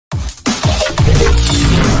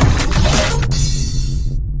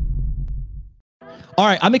All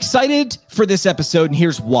right, I'm excited for this episode, and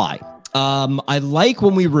here's why. I like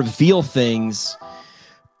when we reveal things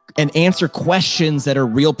and answer questions that are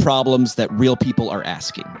real problems that real people are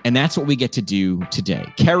asking. And that's what we get to do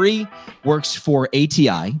today. Kerry works for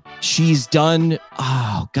ATI. She's done,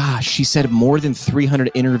 she said more than 300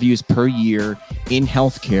 interviews per year in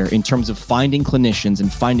healthcare in terms of finding clinicians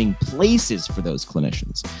and finding places for those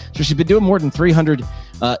clinicians. So she's been doing more than 300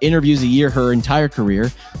 interviews a year her entire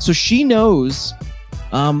career. So she knows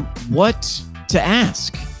what to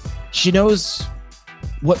ask. She knows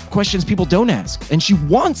what questions people don't ask. And she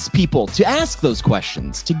wants people to ask those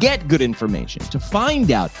questions, to get good information, to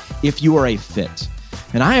find out if you are a fit.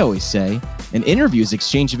 And I always say, an interview is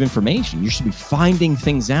exchange of information. You should be finding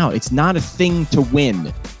things out. It's not a thing to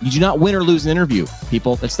win. You do not win or lose an interview,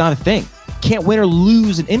 people. That's not a thing. You can't win or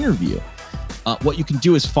lose an interview. What you can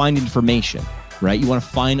do is find information, right? You want to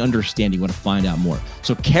find understanding. You want to find out more.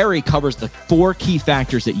 So Kerry covers the 4 key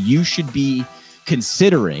factors that you should be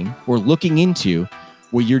considering or looking into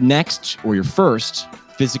with your next or your first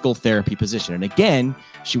physical therapy position. And again,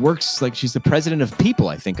 she works like she's the president of people.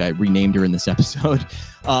 I think I renamed her in this episode.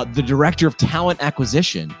 The director of talent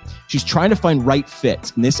acquisition. She's trying to find right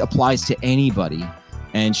fits. And this applies to anybody.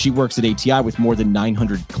 And she works at ATI with more than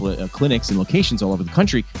 900 clinics and locations all over the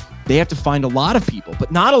country. They have to find a lot of people,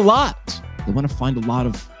 but not a lot. They want to find a lot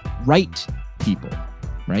of right people.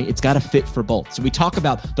 Right? It's got to fit for both. So we talk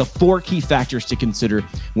about the 4 key factors to consider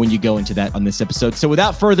when you go into that on this episode. So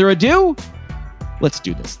without further ado, let's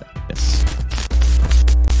do this thing.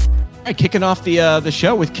 All right, kicking off the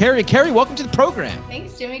show with Kerry. Kerry, welcome to the program.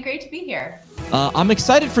 Thanks, Jimmy. Great to be here. I'm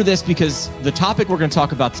excited for this because the topic we're going to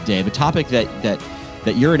talk about today, the topic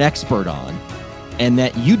that you're an expert on and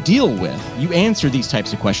that you deal with, you answer these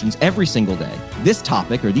types of questions every single day. This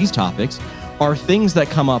topic or these topics are things that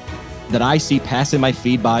come up that I see passing my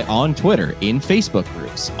feed by on Twitter, in Facebook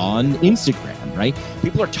groups, on Instagram, right?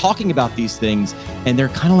 People are talking about these things and they're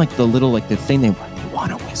kind of like the thing they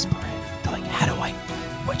want to whisper it. They're like,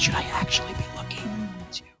 what should I actually be looking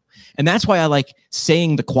into? And that's why I like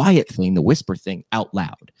saying the quiet thing, the whisper thing out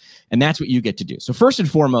loud. And that's what you get to do. So first and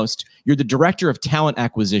foremost, you're the director of talent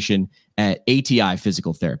acquisition at ATI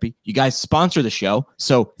Physical Therapy. You guys sponsor the show,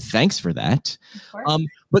 so thanks for that.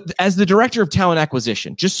 But as the director of talent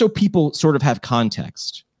acquisition, just so people sort of have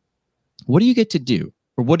context, what do you get to do?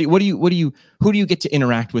 Or who do you get to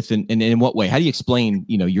interact with and in what way? How do you explain,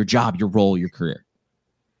 your job, your role, your career?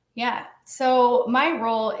 Yeah. So my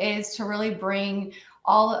role is to really bring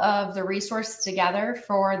all of the resources together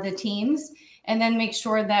for the teams and then make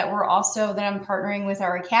sure that I'm partnering with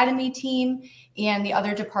our academy team and the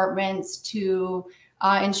other departments to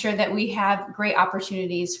ensure that we have great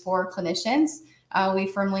opportunities for clinicians. We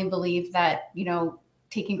firmly believe that,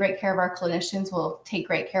 taking great care of our clinicians will take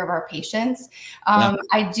great care of our patients.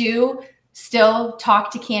 I do still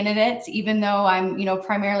talk to candidates, even though I'm,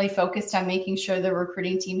 primarily focused on making sure the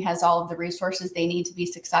recruiting team has all of the resources they need to be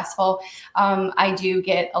successful. I do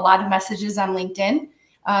get a lot of messages on LinkedIn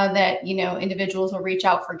that, individuals will reach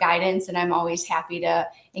out for guidance, and I'm always happy to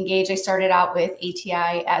engage. I started out with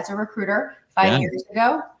ATI as a recruiter 5 years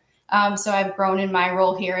ago. So I've grown in my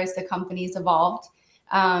role here as the company's evolved.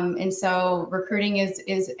 And so recruiting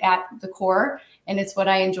is at the core, and it's what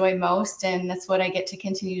I enjoy most. And that's what I get to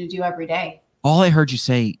continue to do every day. All I heard you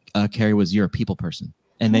say, Kerry, was you're a people person.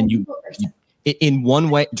 And then you in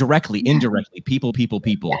one way, directly, indirectly, people.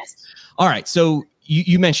 Yes. All right. So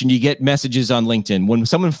you mentioned you get messages on LinkedIn when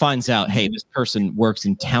someone finds out, hey, this person works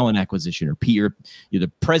in talent acquisition, or you're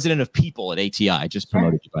the president of people at ATI. I just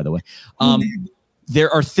promoted you, by the way. There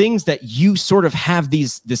are things that you sort of have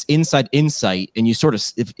this inside insight, and you sort of,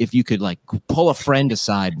 if you could like pull a friend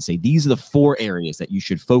aside and say, these are the 4 areas that you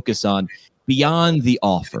should focus on beyond the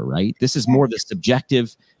offer, right? This is more the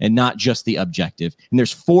subjective and not just the objective. And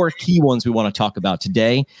there's 4 key ones we want to talk about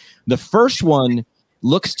today. The first one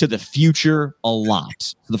looks to the future a lot.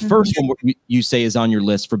 So the first one you say is on your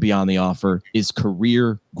list for beyond the offer is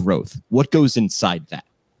career growth. What goes inside that?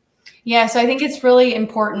 Yeah, so I think it's really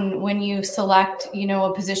important when you select,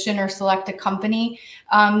 a position or select a company,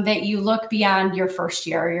 that you look beyond your first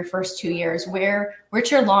year or your first 2 years. What's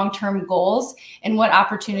your long-term goals, and what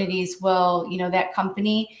opportunities will, that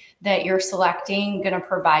company that you're selecting going to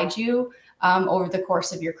provide you over the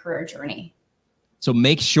course of your career journey? So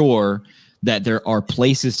make sure that there are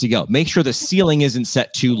places to go. Make sure the ceiling isn't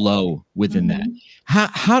set too low within that.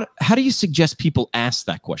 How do you suggest people ask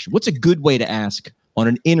that question? What's a good way to ask on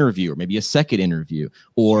an interview, or maybe a second interview,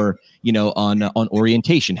 or on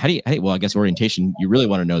orientation? Well, I guess orientation, you really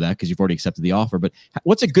want to know that because you've already accepted the offer. But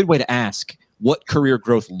what's a good way to ask what career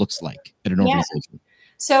growth looks like at an organization?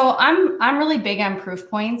 So I'm really big on proof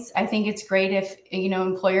points. I think it's great if,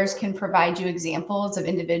 employers can provide you examples of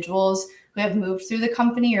individuals who have moved through the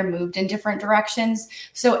company or moved in different directions.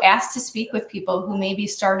 So ask to speak with people who maybe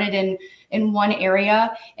started in one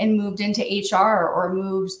area and moved into HR or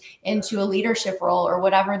moved into a leadership role or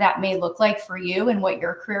whatever that may look like for you and what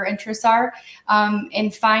your career interests are,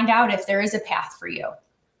 and find out if there is a path for you.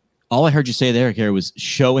 All I heard you say there, Carrie, was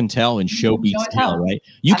show and tell, and show beats tell, right?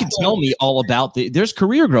 You can tell me all about there's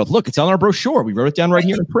career growth. Look, it's on our brochure. We wrote it down right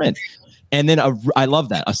here in print. And then I love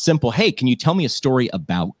that. A simple, hey, can you tell me a story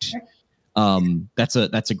about? That's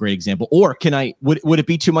a great example. Or would it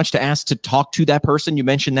be too much to ask to talk to that person? You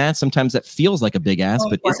mentioned that sometimes that feels like a big ask,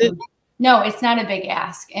 but is it? No, it's not a big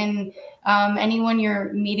ask. And anyone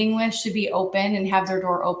you're meeting with should be open and have their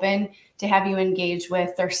door open to have you engage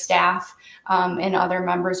with their staff and other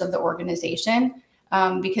members of the organization,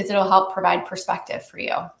 because it'll help provide perspective for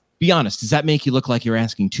you. Be honest. Does that make you look like you're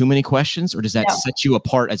asking too many questions, or does that set you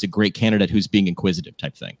apart as a great candidate who's being inquisitive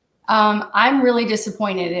type thing? I'm really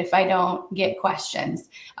disappointed if I don't get questions.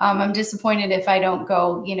 I'm disappointed if I don't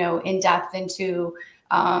go, in depth into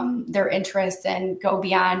their interests and go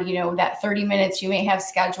beyond, that 30 minutes you may have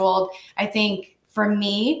scheduled. I think for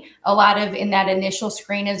me, a lot of in that initial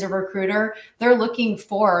screen as a recruiter, they're looking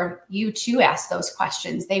for you to ask those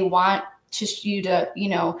questions. They want you to,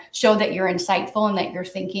 show that you're insightful and that you're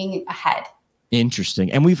thinking ahead.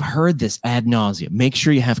 Interesting. And we've heard this ad nauseum. Make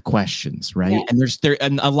sure you have questions, right? Yeah.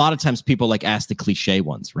 And a lot of times people ask the cliche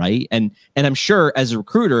ones, right? And I'm sure as a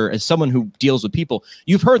recruiter, as someone who deals with people,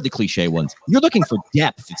 you've heard the cliche ones. You're looking for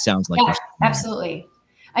depth, it sounds like. Yeah, absolutely.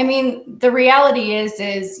 I mean, the reality is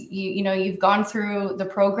you've gone through the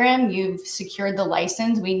program, you've secured the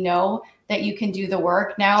license. We know that you can do the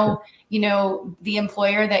work. Now, sure. The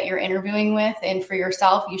employer that you're interviewing with, and for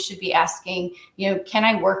yourself, you should be asking, can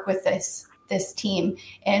I work with this team,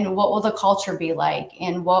 and what will the culture be like,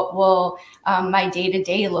 and what will my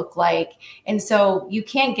day-to-day look like? And so you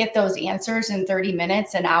can't get those answers in 30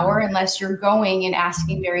 minutes, an hour, unless you're going and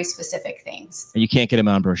asking very specific things. And you can't get them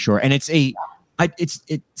on brochure. And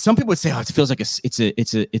some people would say, it feels like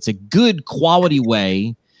it's a good quality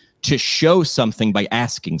way to show something by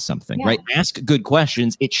asking something, right? Ask good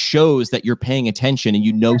questions. It shows that you're paying attention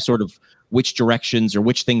and sort of which directions or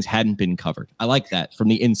which things hadn't been covered. I like that from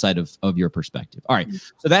the inside of your perspective. All right.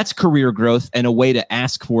 So that's career growth and a way to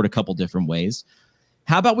ask for it a couple different ways.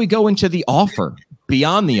 How about we go into the offer,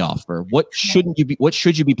 beyond the offer? What should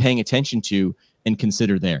you be paying attention to and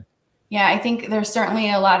consider there? Yeah, I think there's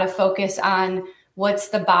certainly a lot of focus on what's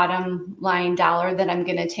the bottom line dollar that I'm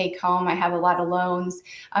going to take home. I have a lot of loans,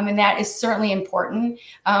 and that is certainly important.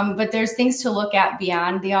 But there's things to look at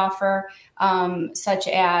beyond the offer, such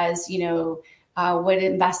as, what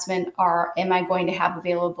investment am I going to have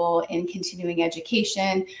available in continuing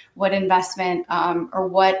education? What investment or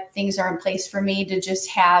what things are in place for me to just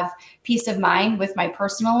have peace of mind with my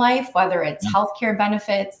personal life, whether it's healthcare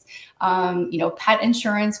benefits, pet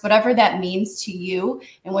insurance, whatever that means to you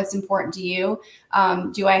and what's important to you.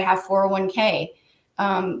 Do I have 401k?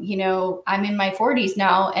 I'm in my 40s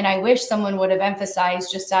now, and I wish someone would have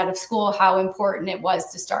emphasized just out of school how important it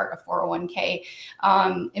was to start a 401k,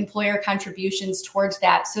 employer contributions towards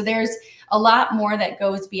that. So there's a lot more that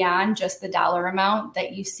goes beyond just the dollar amount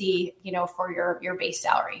that you see, for your base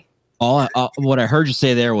salary. What I heard you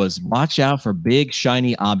say there was watch out for big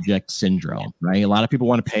shiny object syndrome, right? A lot of people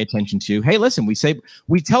want to pay attention to, hey, listen, we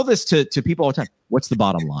tell this to people all the time. What's the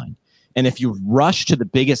bottom line? And if you rush to the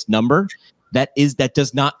biggest number, that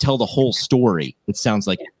does not tell the whole story. It sounds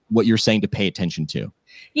like what you're saying to pay attention to.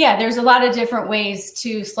 Yeah, there's a lot of different ways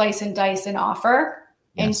to slice and dice an offer.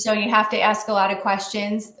 Yes. And so you have to ask a lot of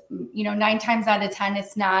questions. 9 times out of 10,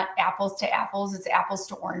 it's not apples to apples, it's apples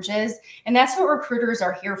to oranges. And that's what recruiters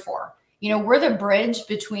are here for. We're the bridge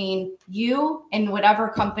between you and whatever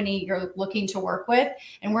company you're looking to work with.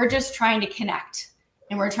 And we're just trying to connect.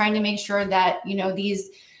 And we're trying to make sure that, these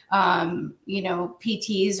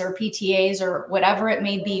PTs or PTAs or whatever it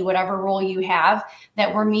may be, whatever role you have,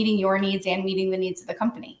 that we're meeting your needs and meeting the needs of the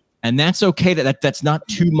company. And that's okay. That's not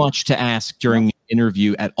too much to ask during the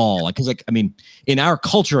interview at all. Because in our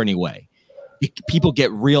culture anyway, people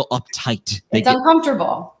get real uptight. It's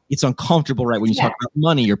uncomfortable. It's uncomfortable, right? When you talk about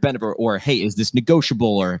money or benefit or, hey, is this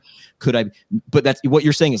negotiable or could I? But that's what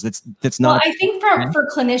you're saying is that's not. Well, I think for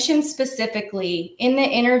clinicians specifically, in the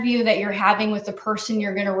interview that you're having with the person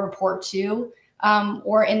you're going to report to,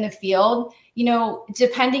 or in the field,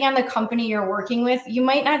 depending on the company you're working with, you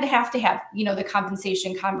might not have to have, the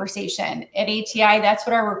compensation conversation. At ATI, that's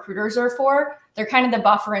what our recruiters are for. They're kind of the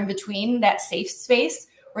buffer in between, that safe space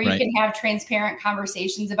where you can have transparent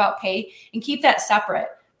conversations about pay and keep that separate.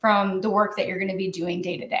 from the work that you're going to be doing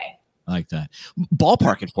day to day. I like that.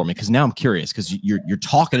 Ballpark it for me, because now I'm curious, because you're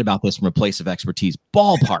talking about this from a place of expertise.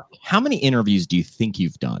 Ballpark, how many interviews do you think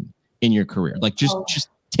you've done in your career? Like just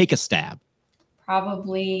take a stab.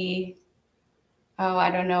 Probably, I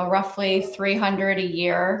don't know, roughly 300 a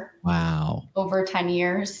year. Wow. Over 10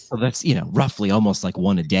 years. So that's, roughly almost like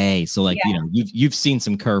one a day. So you've seen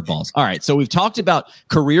some curveballs. All right. So we've talked about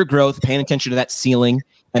career growth, paying attention to that ceiling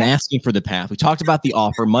and asking for the path. We talked about the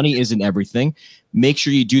offer. Money isn't everything. Make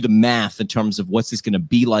sure you do the math in terms of what's this going to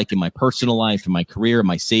be like in my personal life, in my career,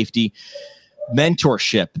 my safety.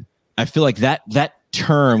 Mentorship. I feel like that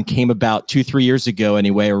term came about 2-3 years ago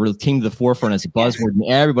anyway, or really came to the forefront as a buzzword, and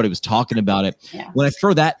everybody was talking about it. Yeah. When I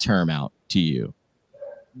throw that term out to you,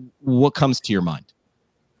 what comes to your mind?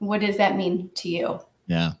 What does that mean to you?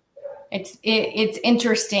 Yeah. It's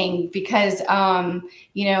interesting because,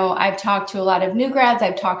 I've talked to a lot of new grads.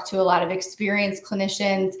 I've talked to a lot of experienced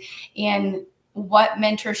clinicians, and what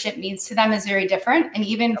mentorship means to them is very different. And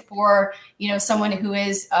even for, someone who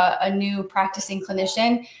is a new practicing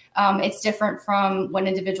clinician, it's different from one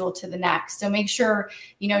individual to the next. So make sure,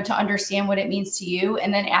 to understand what it means to you,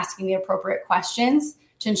 and then asking the appropriate questions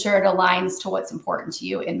to ensure it aligns to what's important to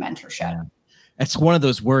you in mentorship. Yeah. It's one of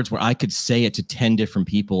those words where I could say it to 10 different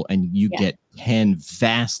people and you get 10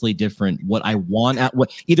 vastly different what I want out,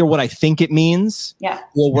 either what I think it means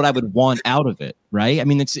or what I would want out of it. Right. I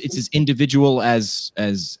mean, it's as individual as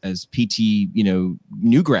PT,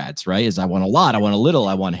 new grads, right? As I want a lot, I want a little,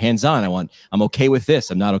 I want hands-on, I'm okay with this,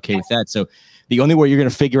 I'm not okay with that. So the only way you're going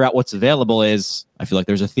to figure out what's available is, I feel like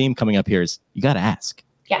there's a theme coming up here, is you got to ask.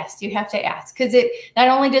 Yes, you have to ask, because it not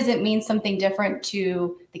only does it mean something different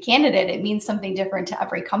to the candidate, it means something different to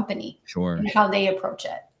every company. Sure. And how they approach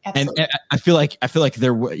it. Absolutely. And I feel like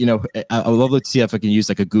there, I would love to see if I can use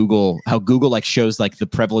like how Google like shows like the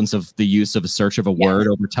prevalence of the use of a search of a word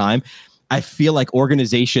over time. I feel like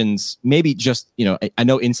organizations, maybe just, I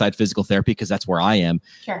know inside physical therapy, because that's where I am.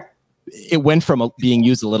 Sure. It went from being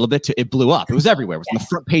used a little bit to it blew up. It was everywhere. It was on the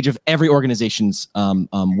front page of every organization's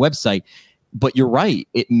website. But you're right.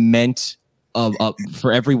 It meant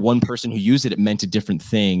for every one person who used it, it meant a different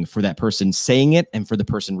thing for that person saying it and for the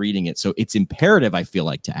person reading it. So it's imperative, I feel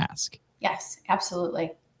like, to ask. Yes,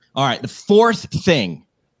 absolutely. All right. The fourth thing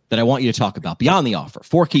that I want you to talk about beyond the offer,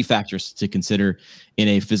 4 key factors to consider in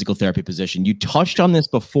a physical therapy position. You touched on this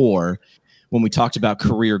before when we talked about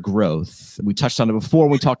career growth. We touched on it before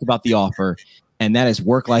when we talked about the offer, and that is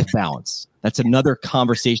work-life balance. That's another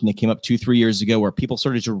conversation that came up 2-3 years ago where people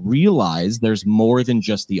started to realize there's more than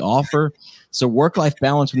just the offer. So work-life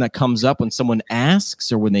balance, when that comes up, when someone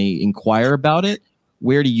asks or when they inquire about it,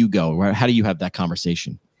 where do you go? How do you have that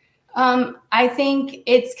conversation? I think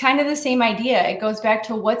it's kind of the same idea. It goes back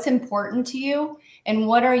to what's important to you and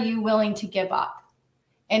what are you willing to give up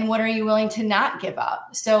and what are you willing to not give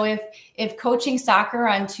up. So if coaching soccer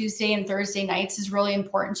on Tuesday and Thursday nights is really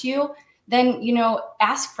important to you, then,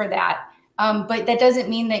 ask for that. But that doesn't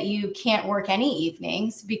mean that you can't work any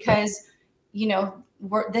evenings, because,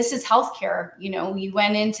 this is healthcare. We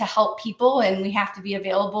went in to help people, and we have to be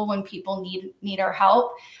available when people need our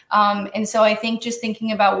help. And so I think just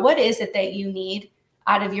thinking about what is it that you need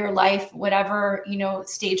out of your life, whatever,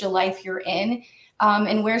 stage of life you're in,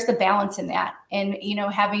 and where's the balance in that? And,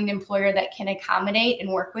 having an employer that can accommodate and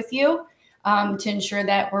work with you to ensure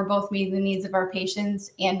that we're both meeting the needs of our patients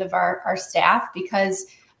and of our staff, because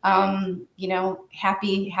happy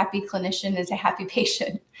clinician is a happy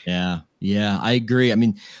patient. Yeah, I agree. I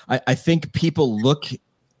mean, I think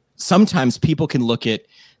sometimes people can look at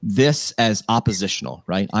this as oppositional,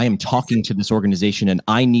 right? I am talking to this organization and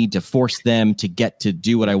I need to force them to get to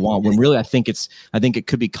do what I want, when really I think it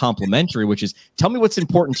could be complementary, which is, tell me what's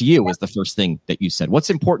important to you, was the first thing that you said. What's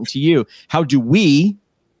important to you? How do we,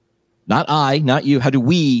 not I, not you, how do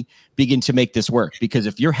we begin to make this work? Because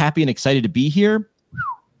if you're happy and excited to be here,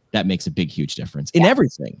 that makes a big, huge difference in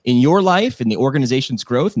everything, in your life, in the organization's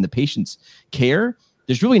growth, and the patient's care.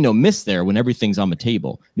 There's really no miss there when everything's on the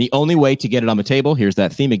table. And the only way to get it on the table, here's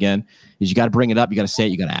that theme again, is you got to bring it up. You got to say it.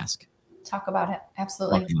 You got to ask. Talk about it.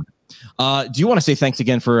 Absolutely. Do you want to say thanks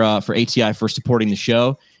again for ATI for supporting the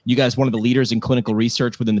show? You guys, one of the leaders in clinical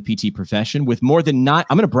research within the PT profession, with more than I'm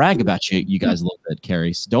going to brag about you guys a little bit,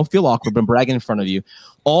 Carrie. So don't feel awkward, but I'm bragging in front of you.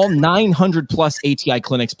 All 900 plus ATI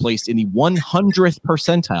clinics placed in the 100th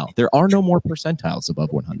percentile. There are no more percentiles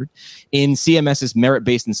above 100 in CMS's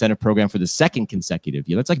merit-based incentive program for the second consecutive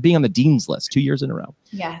year. That's like being on the dean's list 2 years in a row.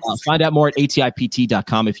 Yes. Find out more at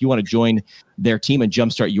atipt.com if you want to join their team and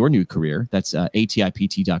jumpstart your new career. That's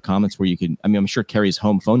atipt.com. That's where you can, I'm sure Carrie's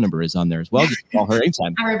home phone number is on there as well. You can call her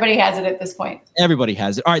anytime. Everybody has it at this point. Everybody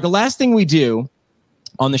has it. All right. The last thing we do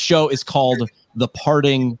on the show is called The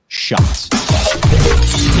Parting Shot.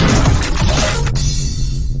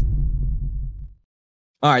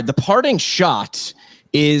 All right, The Parting Shot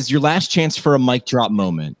is your last chance for a mic drop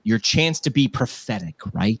moment, your chance to be prophetic,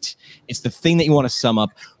 right? It's the thing that you want to sum up.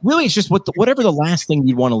 Really, it's just whatever the last thing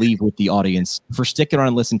you'd want to leave with the audience for sticking around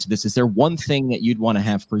and listening to this. Is there one thing that you'd want to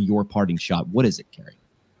have for your parting shot? What is it, Carrie?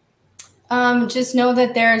 Just know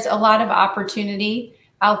that there's a lot of opportunity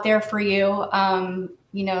out there for you.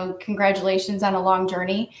 Congratulations on a long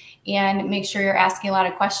journey, and make sure you're asking a lot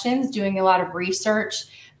of questions, doing a lot of research,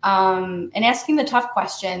 and asking the tough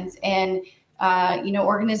questions. And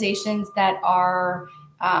organizations that are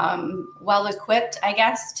well equipped, I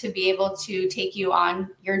guess, to be able to take you on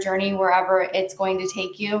your journey wherever it's going to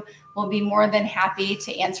take you will be more than happy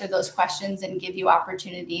to answer those questions and give you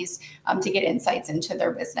opportunities to get insights into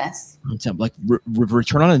their business. Like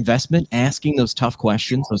return on investment, asking those tough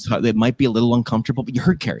questions, that might be a little uncomfortable, but you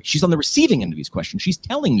heard Carrie. She's on the receiving end of these questions. She's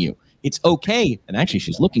telling you it's okay. And actually,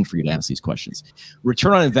 she's looking for you to ask these questions.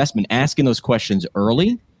 Return on investment, asking those questions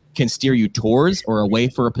early can steer you towards or away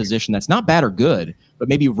for a position that's not bad or good, but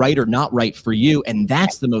maybe right or not right for you. And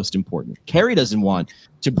that's the most important. Carrie doesn't want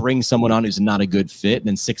to bring someone on who's not a good fit. And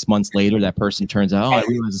then 6 months later, that person turns out, I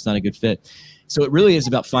realize it's not a good fit. So it really is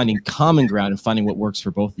about finding common ground and finding what works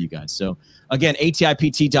for both of you guys. So again,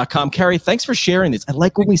 atipt.com. Carrie, thanks for sharing this. I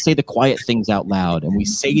like when we say the quiet things out loud and we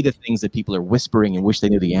say the things that people are whispering and wish they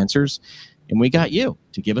knew the answers. And we got you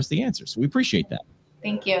to give us the answers. So we appreciate that.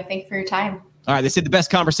 Thank you. Thank you for your time. All right, they said the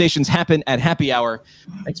best conversations happen at happy hour.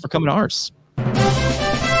 Thanks for coming to ours.